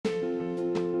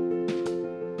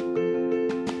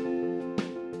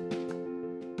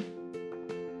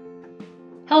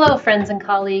Hello, friends and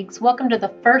colleagues. Welcome to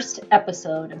the first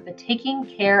episode of the Taking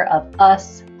Care of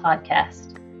Us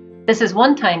podcast. This is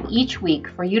one time each week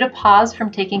for you to pause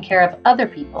from taking care of other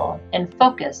people and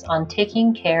focus on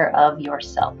taking care of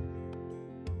yourself.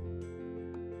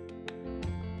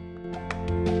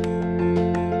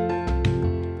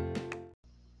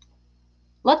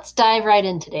 Let's dive right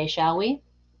in today, shall we?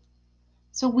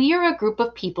 So we are a group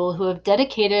of people who have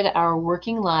dedicated our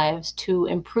working lives to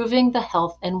improving the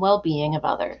health and well-being of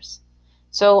others.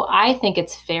 So I think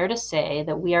it's fair to say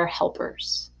that we are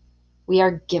helpers. We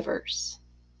are givers.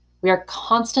 We are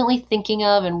constantly thinking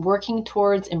of and working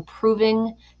towards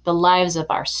improving the lives of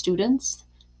our students,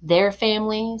 their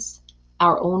families,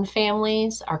 our own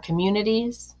families, our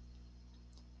communities.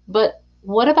 But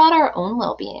what about our own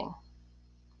well-being?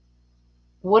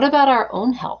 What about our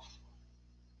own health?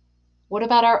 What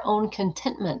about our own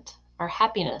contentment, our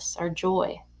happiness, our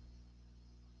joy?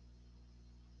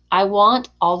 I want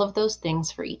all of those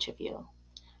things for each of you.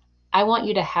 I want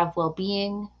you to have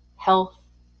well-being, health,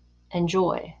 and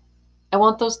joy. I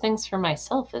want those things for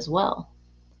myself as well.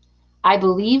 I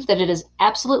believe that it is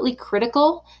absolutely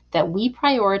critical that we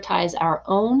prioritize our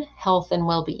own health and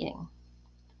well-being.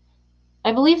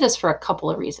 I believe this for a couple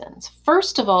of reasons.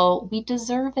 First of all, we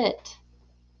deserve it.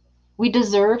 We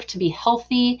deserve to be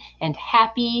healthy and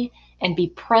happy and be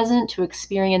present to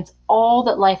experience all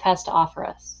that life has to offer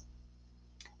us.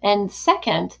 And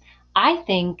second, I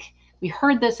think we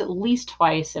heard this at least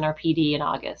twice in our PD in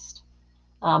August.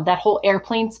 That whole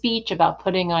airplane speech about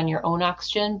putting on your own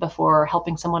oxygen before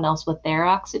helping someone else with their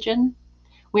oxygen.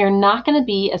 We are not going to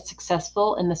be as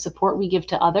successful in the support we give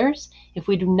to others if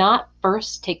we do not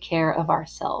first take care of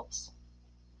ourselves.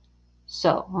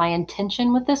 So my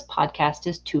intention with this podcast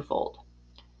is twofold.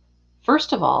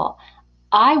 First of all,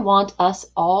 I want us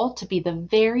all to be the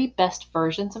very best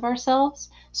versions of ourselves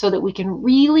so that we can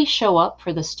really show up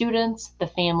for the students, the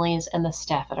families, and the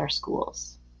staff at our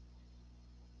schools.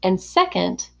 And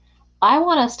second, I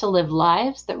want us to live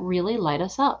lives that really light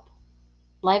us up,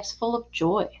 lives full of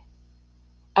joy.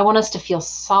 I want us to feel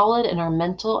solid in our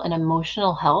mental and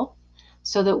emotional health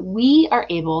so that we are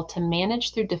able to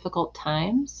manage through difficult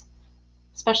times,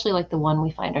 especially like the one we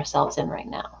find ourselves in right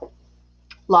now.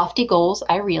 Lofty goals,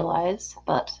 I realize,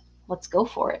 but let's go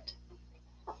for it.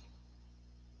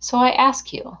 So I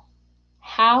ask you,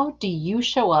 how do you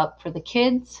show up for the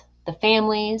kids, the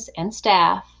families, and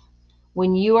staff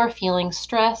when you are feeling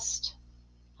stressed,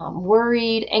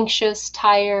 worried, anxious,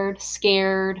 tired,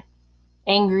 scared,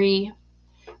 angry?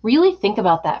 Really think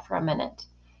about that for a minute.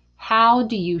 How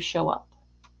do you show up?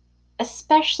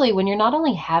 Especially when you're not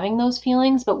only having those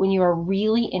feelings, but when you are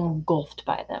really engulfed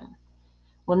by them.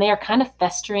 When they are kind of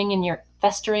festering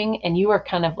and you are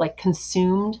kind of like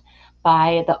consumed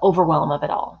by the overwhelm of it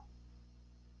all.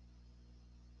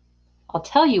 I'll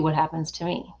tell you what happens to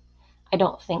me. I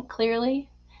don't think clearly.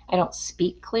 I don't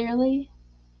speak clearly.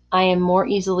 I am more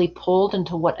easily pulled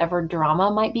into whatever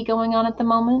drama might be going on at the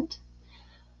moment.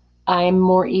 I am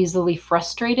more easily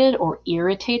frustrated or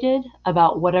irritated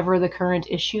about whatever the current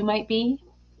issue might be.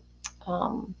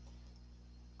 I'm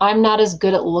not as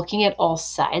good at looking at all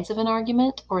sides of an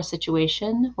argument or a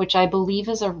situation, which I believe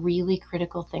is a really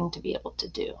critical thing to be able to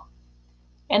do.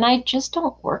 And I just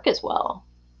don't work as well.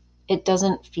 It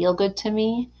doesn't feel good to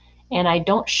me, and I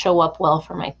don't show up well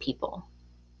for my people.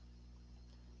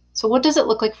 So what does it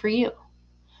look like for you?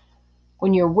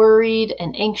 When you're worried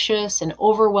and anxious and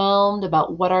overwhelmed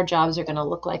about what our jobs are going to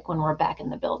look like when we're back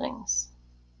in the buildings?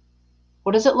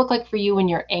 What does it look like for you when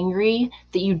you're angry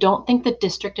that you don't think the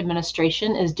district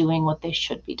administration is doing what they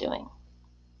should be doing?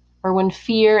 Or when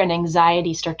fear and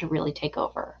anxiety start to really take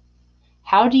over?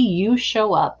 How do you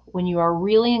show up when you are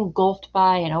really engulfed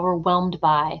by and overwhelmed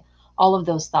by all of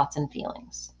those thoughts and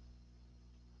feelings?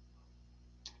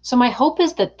 So my hope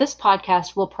is that this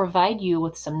podcast will provide you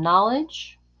with some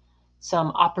knowledge,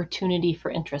 some opportunity for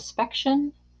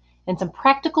introspection, and some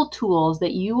practical tools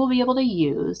that you will be able to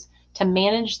use to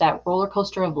manage that roller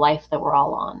coaster of life that we're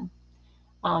all on.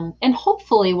 And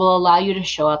hopefully will allow you to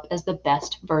show up as the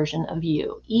best version of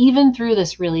you, even through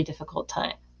this really difficult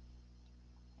time.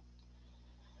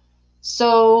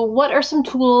 So what are some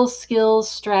tools,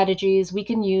 skills, strategies we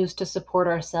can use to support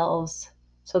ourselves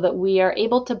so that we are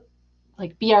able to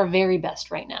be our very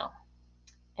best right now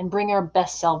and bring our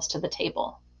best selves to the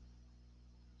table?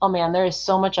 Oh man, there is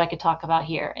so much I could talk about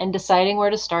here, and deciding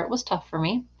where to start was tough for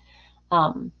me.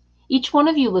 Each one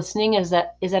of you listening is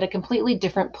at a completely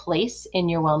different place in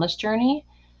your wellness journey.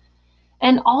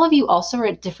 And all of you also are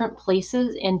at different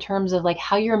places in terms of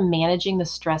how you're managing the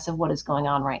stress of what is going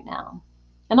on right now.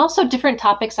 And also different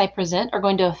topics I present are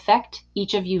going to affect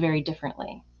each of you very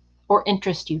differently or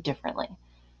interest you differently.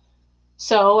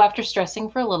 So after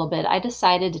stressing for a little bit, I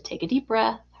decided to take a deep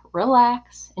breath,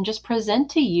 relax, and just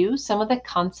present to you some of the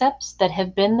concepts that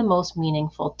have been the most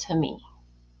meaningful to me.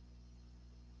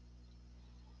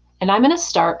 And I'm going to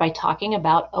start by talking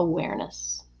about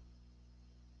awareness.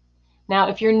 Now,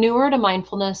 if you're newer to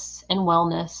mindfulness and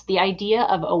wellness, the idea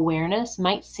of awareness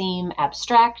might seem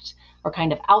abstract or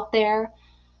kind of out there,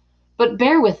 but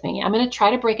bear with me. I'm going to try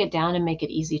to break it down and make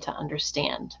it easy to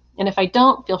understand. And if I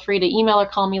don't, feel free to email or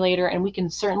call me later, and we can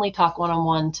certainly talk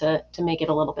one-on-one to make it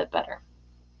a little bit better.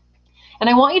 And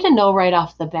I want you to know right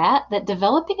off the bat that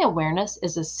developing awareness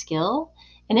is a skill,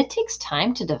 and it takes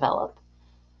time to develop.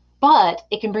 But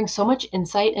it can bring so much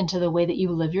insight into the way that you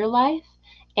live your life,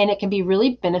 and it can be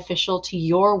really beneficial to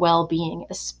your well-being,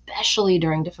 especially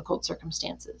during difficult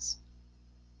circumstances.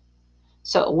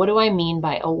 So, what do I mean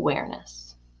by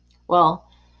awareness? Well,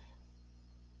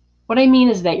 what I mean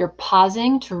is that you're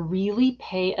pausing to really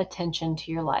pay attention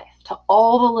to your life, to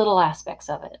all the little aspects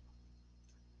of it.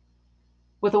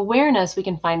 With awareness, we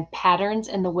can find patterns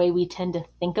in the way we tend to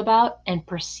think about and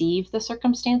perceive the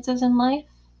circumstances in life.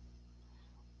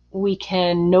 We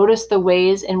can notice the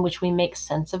ways in which we make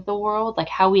sense of the world, like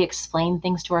how we explain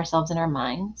things to ourselves in our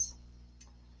minds.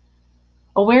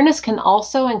 Awareness can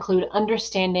also include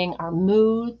understanding our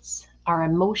moods, our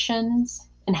emotions,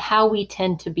 and how we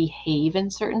tend to behave in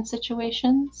certain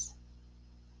situations.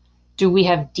 Do we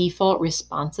have default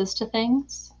responses to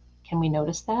things? Can we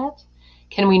notice that?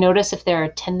 Can we notice if there are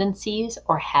tendencies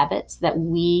or habits that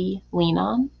we lean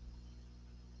on?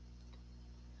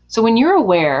 So when you're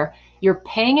aware, you're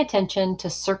paying attention to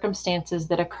circumstances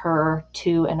that occur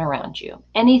to and around you,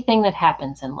 anything that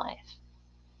happens in life.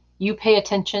 You pay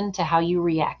attention to how you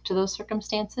react to those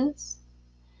circumstances.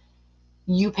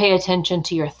 You pay attention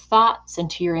to your thoughts and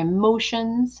to your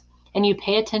emotions, and you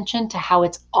pay attention to how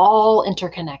it's all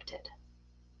interconnected.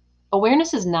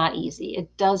 Awareness is not easy.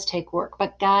 It does take work,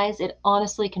 but guys, it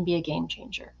honestly can be a game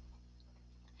changer.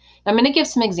 I'm going to give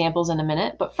some examples in a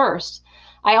minute, but first,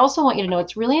 I also want you to know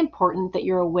it's really important that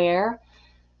you're aware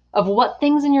of what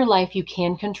things in your life you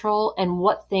can control and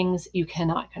what things you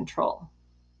cannot control.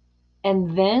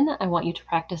 And then I want you to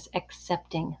practice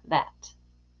accepting that.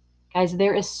 Guys,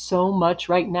 there is so much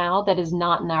right now that is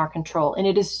not in our control, and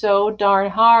it is so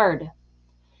darn hard.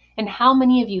 And how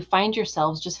many of you find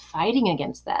yourselves just fighting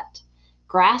against that,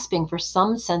 grasping for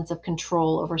some sense of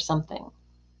control over something?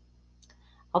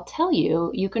 I'll tell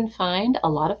you, you can find a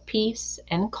lot of peace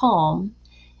and calm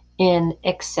in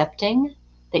accepting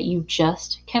that you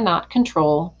just cannot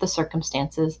control the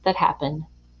circumstances that happen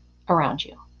around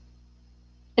you.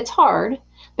 It's hard,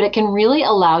 but it can really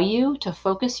allow you to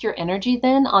focus your energy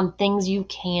then on things you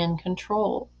can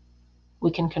control.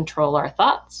 We can control our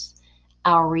thoughts,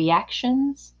 our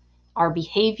reactions, our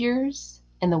behaviors,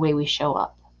 and the way we show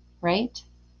up, right?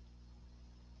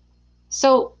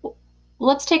 So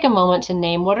let's take a moment to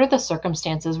name what are the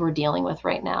circumstances we're dealing with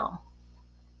right now.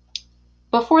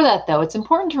 Before that, though, it's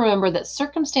important to remember that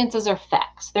circumstances are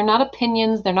facts. They're not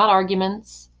opinions, they're not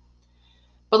arguments.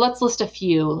 But let's list a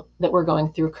few that we're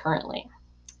going through currently.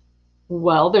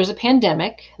 Well, there's a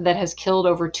pandemic that has killed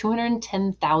over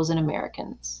 210,000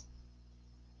 Americans.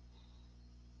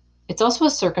 It's also a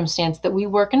circumstance that we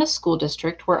work in a school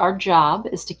district where our job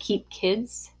is to keep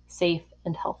kids safe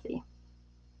and healthy.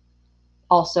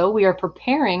 Also, we are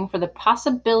preparing for the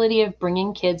possibility of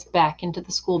bringing kids back into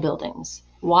the school buildings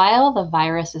while the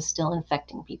virus is still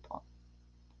infecting people.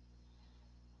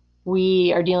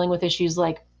 We are dealing with issues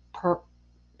like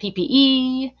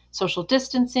PPE, social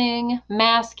distancing,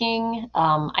 masking,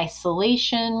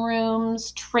 isolation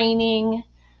rooms, training,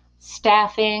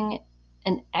 staffing,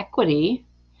 and equity.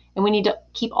 And we need to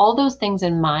keep all those things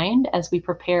in mind as we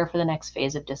prepare for the next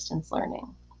phase of distance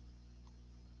learning.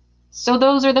 So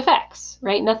those are the facts,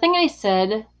 right? Nothing I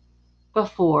said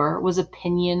before was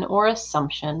opinion or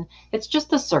assumption. It's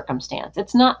just a circumstance.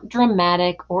 It's not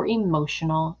dramatic or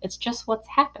emotional. It's just what's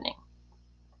happening.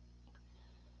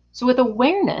 So with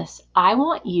awareness, I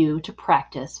want you to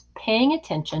practice paying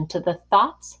attention to the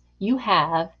thoughts you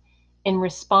have in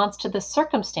response to the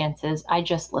circumstances I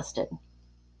just listed.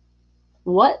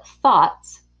 What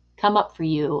thoughts come up for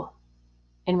you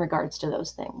in regards to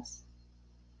those things?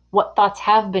 What thoughts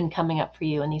have been coming up for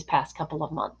you in these past couple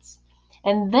of months?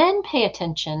 And then pay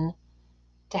attention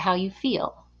to how you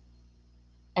feel.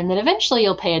 And then eventually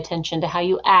you'll pay attention to how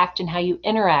you act and how you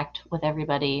interact with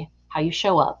everybody, how you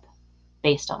show up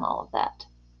based on all of that.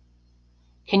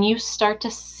 Can you start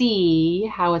to see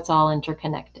how it's all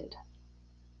interconnected?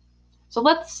 So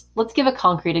let's give a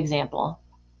concrete example,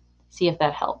 see if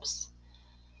that helps.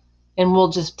 And we'll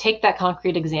just take that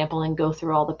concrete example and go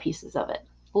through all the pieces of it.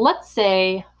 Let's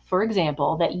say, for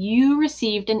example, that you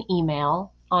received an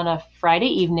email on a Friday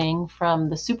evening from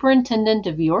the superintendent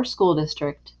of your school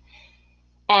district,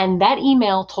 and that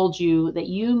email told you that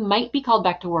you might be called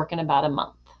back to work in about a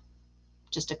month.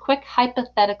 Just a quick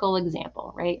hypothetical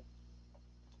example, right?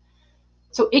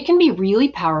 So it can be really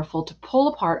powerful to pull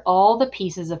apart all the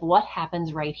pieces of what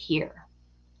happens right here.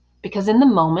 Because in the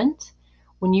moment,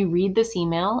 when you read this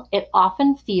email, it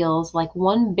often feels like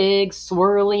one big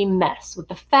swirly mess with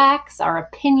the facts, our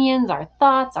opinions, our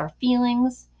thoughts, our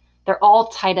feelings. They're all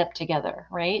tied up together,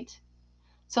 right?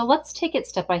 So let's take it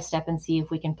step by step and see if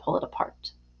we can pull it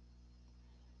apart.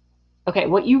 Okay,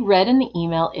 what you read in the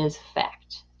email is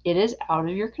fact. It is out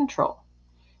of your control.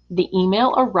 The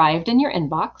email arrived in your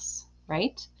inbox,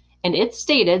 right? And it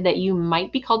stated that you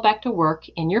might be called back to work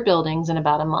in your buildings in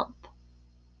about a month.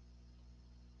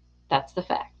 That's the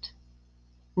fact.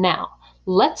 Now,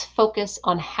 let's focus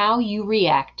on how you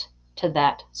react to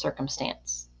that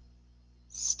circumstance.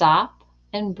 Stop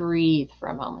and breathe for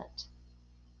a moment.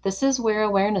 This is where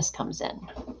awareness comes in.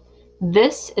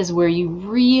 This is where you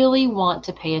really want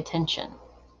to pay attention.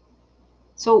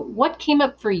 So, what came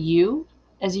up for you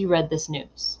as you read this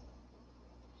news?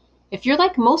 If you're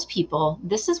like most people,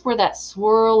 this is where that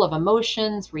swirl of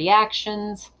emotions,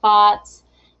 reactions, thoughts,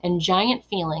 and giant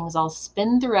feelings all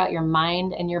spin throughout your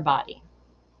mind and your body.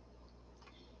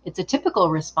 It's a typical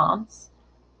response,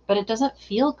 but it doesn't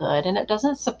feel good and it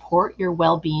doesn't support your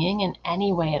well-being in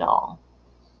any way at all.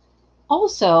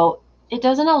 Also, it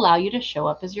doesn't allow you to show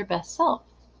up as your best self.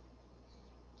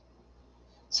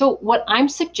 So what I'm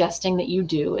suggesting that you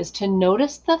do is to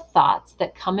notice the thoughts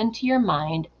that come into your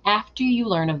mind after you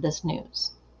learn of this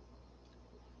news.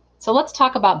 So let's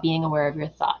talk about being aware of your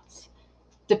thoughts.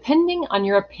 Depending on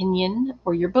your opinion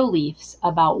or your beliefs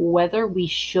about whether we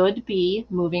should be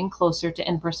moving closer to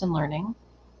in-person learning,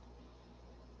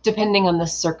 depending on the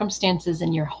circumstances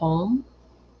in your home,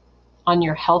 on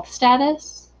your health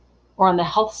status, or on the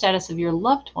health status of your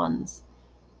loved ones,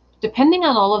 depending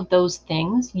on all of those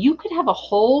things, you could have a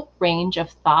whole range of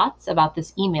thoughts about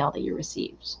this email that you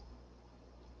received,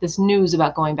 this news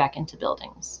about going back into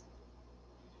buildings.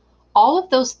 All of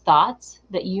those thoughts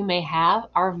that you may have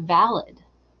are valid,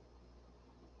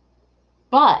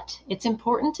 but it's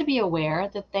important to be aware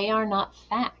that they are not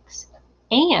facts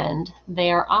and they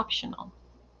are optional.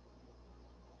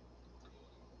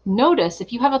 Notice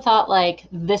if you have a thought like,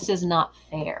 this is not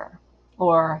fair,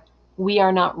 or we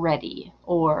are not ready,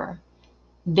 or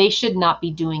they should not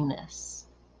be doing this,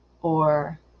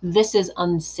 or this is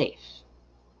unsafe.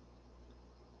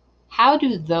 How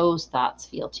do those thoughts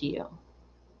feel to you?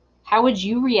 How would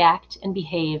you react and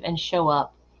behave and show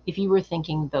up if you were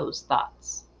thinking those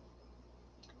thoughts?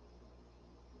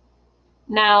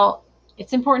 Now,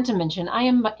 it's important to mention, I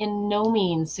am in no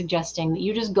means suggesting that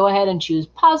you just go ahead and choose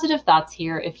positive thoughts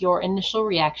here if your initial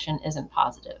reaction isn't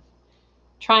positive.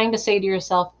 Trying to say to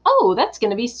yourself, oh, that's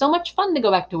going to be so much fun to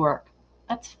go back to work.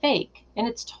 That's fake, and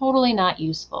it's totally not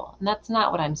useful, and that's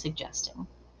not what I'm suggesting.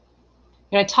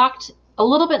 I talked a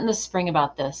little bit in the spring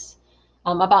about this,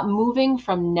 about moving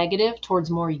from negative towards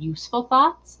more useful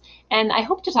thoughts, and I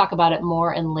hope to talk about it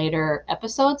more in later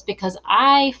episodes because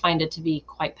I find it to be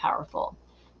quite powerful.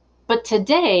 But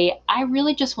today, I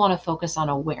really just want to focus on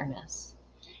awareness.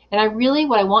 And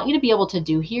what I want you to be able to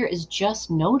do here is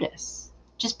just notice,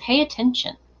 just pay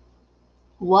attention.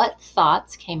 What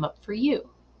thoughts came up for you?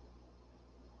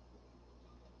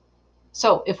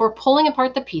 So if we're pulling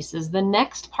apart the pieces, the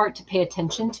next part to pay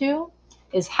attention to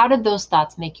is, how did those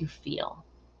thoughts make you feel?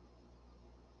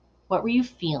 What were you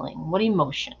feeling? What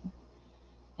emotion?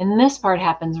 And this part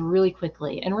happens really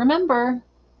quickly. And remember,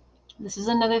 this is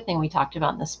another thing we talked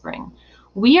about in the spring.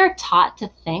 We are taught to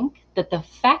think that the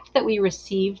fact that we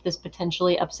received this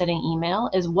potentially upsetting email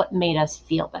is what made us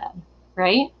feel bad,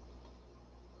 right?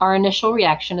 Our initial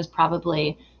reaction is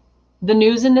probably, the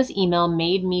news in this email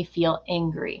made me feel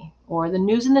angry, or the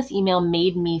news in this email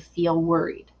made me feel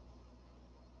worried.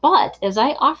 But as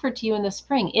I offered to you in the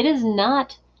spring, it is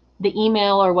not the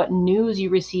email or what news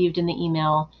you received in the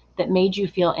email that made you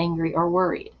feel angry or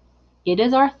worried. It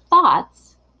is our thoughts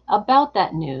about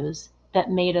that news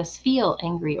that made us feel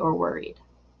angry or worried.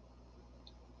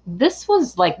 This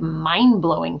was like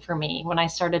mind-blowing for me when I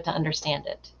started to understand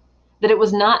it. That it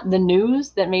was not the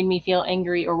news that made me feel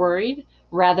angry or worried,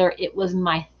 rather it was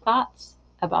my thoughts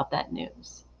about that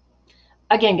news.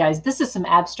 Again, guys, this is some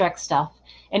abstract stuff,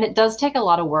 and it does take a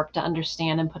lot of work to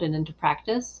understand and put it into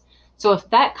practice. So if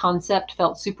that concept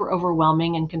felt super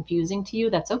overwhelming and confusing to you,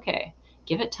 that's okay.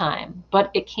 Give it time,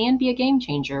 but it can be a game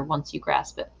changer once you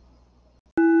grasp it.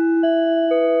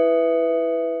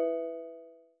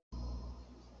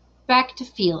 Back to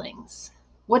feelings.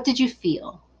 What did you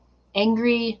feel?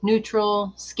 Angry,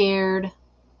 neutral, scared,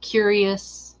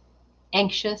 curious,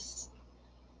 anxious?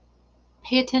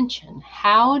 Pay attention.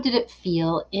 How did it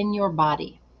feel in your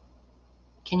body?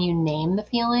 Can you name the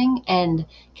feeling? And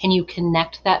can you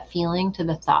connect that feeling to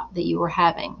the thought that you were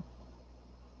having?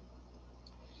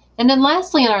 And then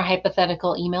lastly, in our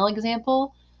hypothetical email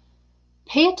example,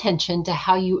 pay attention to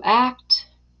how you act,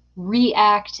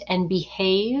 react, and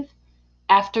behave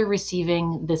after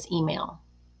receiving this email.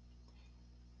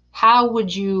 How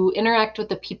would you interact with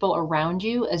the people around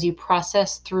you as you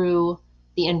process through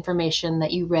the information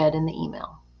that you read in the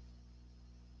email?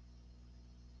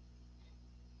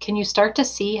 Can you start to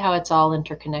see how it's all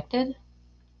interconnected?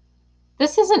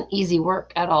 This isn't easy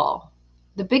work at all.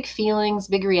 The big feelings,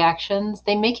 big reactions,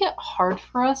 they make it hard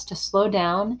for us to slow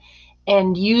down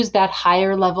and use that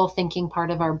higher level thinking part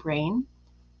of our brain.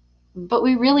 But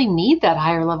we really need that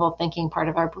higher level thinking part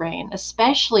of our brain,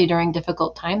 especially during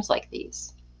difficult times like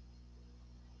these.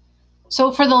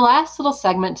 So for the last little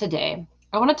segment today,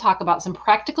 I want to talk about some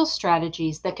practical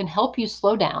strategies that can help you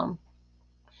slow down,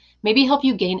 maybe help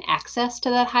you gain access to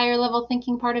that higher level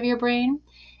thinking part of your brain,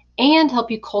 and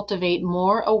help you cultivate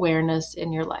more awareness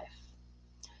in your life.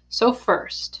 So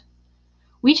first,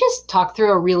 we just talked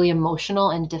through a really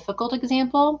emotional and difficult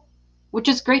example, which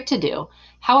is great to do.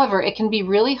 However, it can be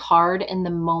really hard in the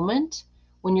moment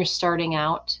when you're starting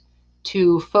out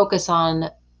to focus on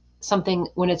something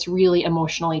when it's really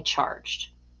emotionally charged.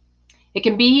 It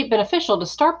can be beneficial to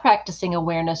start practicing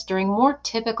awareness during more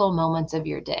typical moments of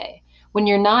your day, when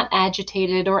you're not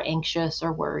agitated or anxious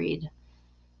or worried.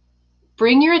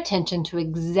 Bring your attention to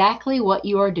exactly what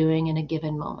you are doing in a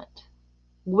given moment.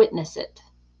 Witness it.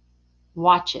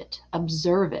 Watch it.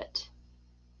 Observe it.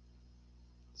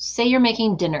 Say you're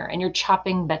making dinner and you're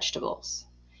chopping vegetables.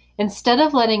 Instead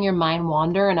of letting your mind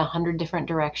wander in 100 different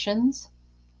directions,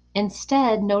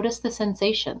 instead notice the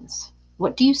sensations.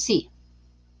 What do you see?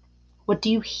 What do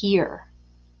you hear?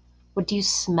 What do you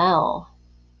smell?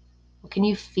 What can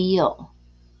you feel?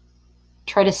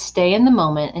 Try to stay in the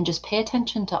moment and just pay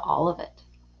attention to all of it.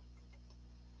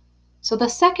 So the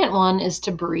second one is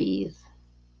to breathe.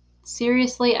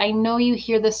 Seriously, I know you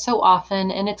hear this so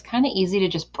often and it's kind of easy to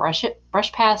just brush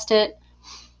past it.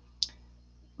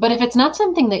 But if it's not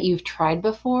something that you've tried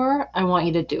before, I want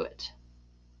you to do it.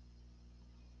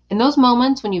 In those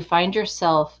moments when you find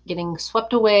yourself getting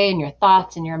swept away in your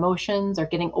thoughts and your emotions or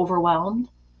getting overwhelmed,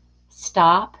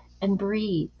 stop and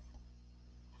breathe.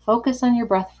 Focus on your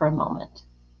breath for a moment.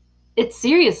 It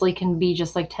seriously can be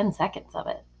just like 10 seconds of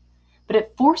it. But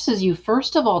it forces you,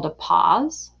 first of all, to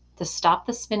pause, to stop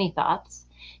the spinny thoughts.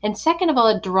 And second of all,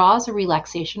 it draws a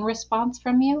relaxation response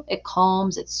from you. It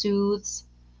calms, it soothes.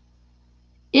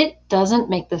 It doesn't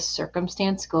make the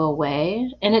circumstance go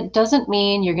away. And it doesn't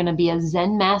mean you're going to be a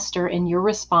Zen master in your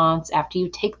response after you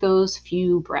take those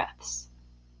few breaths.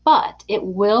 But it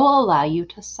will allow you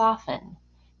to soften,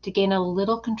 to gain a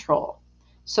little control,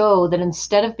 so that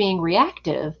instead of being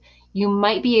reactive, you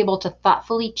might be able to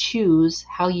thoughtfully choose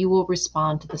how you will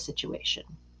respond to the situation.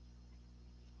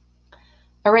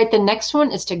 All right, the next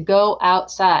one is to go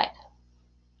outside.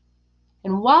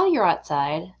 And while you're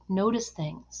outside, notice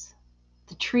things.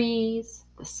 The trees,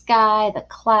 the sky, the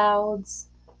clouds,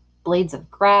 blades of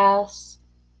grass,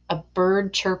 a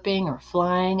bird chirping or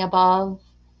flying above.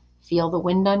 Feel the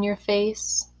wind on your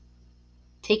face.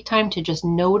 Take time to just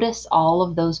notice all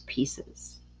of those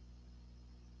pieces.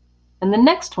 And the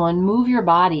next one, move your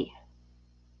body.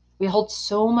 We hold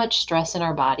so much stress in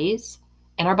our bodies,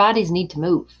 and our bodies need to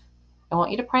move. I want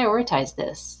you to prioritize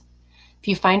this. If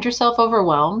you find yourself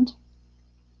overwhelmed,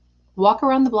 walk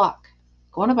around the block,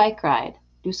 go on a bike ride,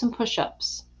 do some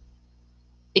push-ups.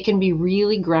 It can be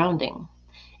really grounding.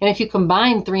 And if you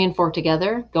combine 3 and 4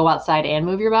 together, go outside and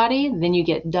move your body, then you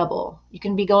get double. You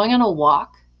can be going on a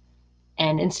walk,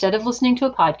 and instead of listening to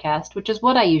a podcast, which is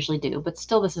what I usually do, but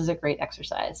still this is a great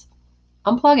exercise,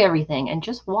 unplug everything and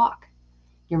just walk.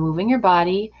 You're moving your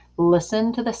body,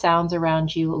 listen to the sounds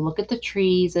around you, look at the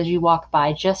trees as you walk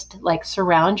by, just like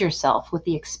surround yourself with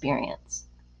the experience.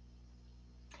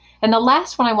 And the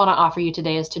last one I want to offer you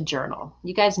today is to journal.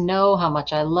 You guys know how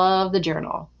much I love the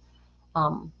journal.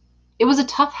 It was a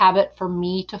tough habit for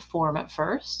me to form at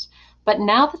first, but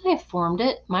now that I've formed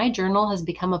it, my journal has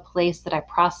become a place that I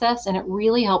process, and it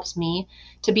really helps me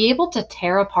to be able to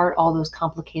tear apart all those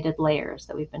complicated layers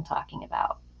that we've been talking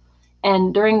about.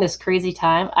 And during this crazy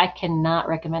time, I cannot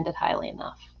recommend it highly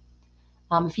enough.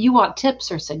 If you want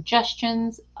tips or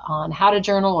suggestions on how to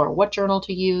journal or what journal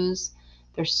to use,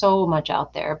 there's so much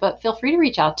out there, but feel free to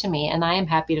reach out to me and I am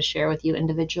happy to share with you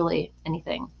individually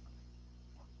anything.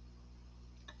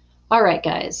 All right,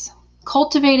 guys.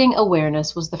 Cultivating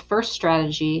awareness was the first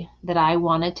strategy that I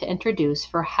wanted to introduce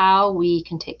for how we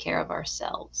can take care of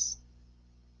ourselves.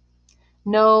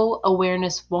 No,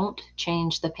 awareness won't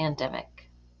change the pandemic.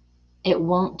 It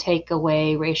won't take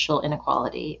away racial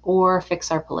inequality or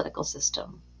fix our political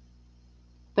system.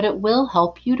 But it will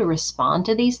help you to respond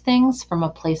to these things from a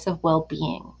place of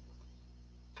well-being,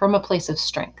 from a place of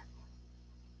strength.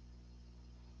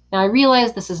 Now, I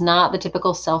realize this is not the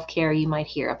typical self-care you might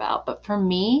hear about, but for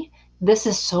me, this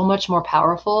is so much more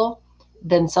powerful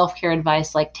than self-care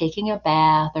advice like taking a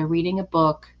bath or reading a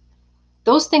book.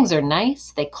 Those things are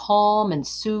nice. They calm and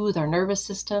soothe our nervous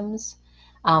systems.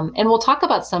 And we'll talk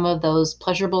about some of those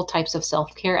pleasurable types of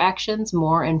self-care actions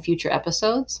more in future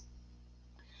episodes.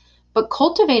 But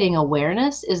cultivating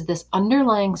awareness is this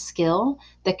underlying skill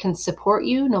that can support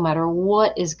you no matter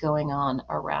what is going on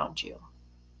around you.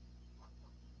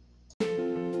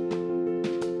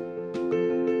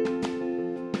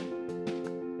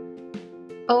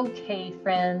 Okay,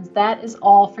 friends, that is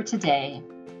all for today.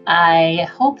 I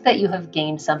hope that you have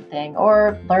gained something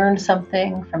or learned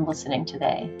something from listening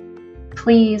today.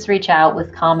 Please reach out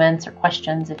with comments or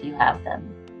questions if you have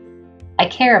them. I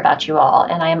care about you all,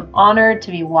 and I am honored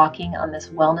to be walking on this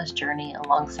wellness journey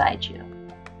alongside you.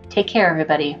 Take care,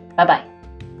 everybody. Bye-bye.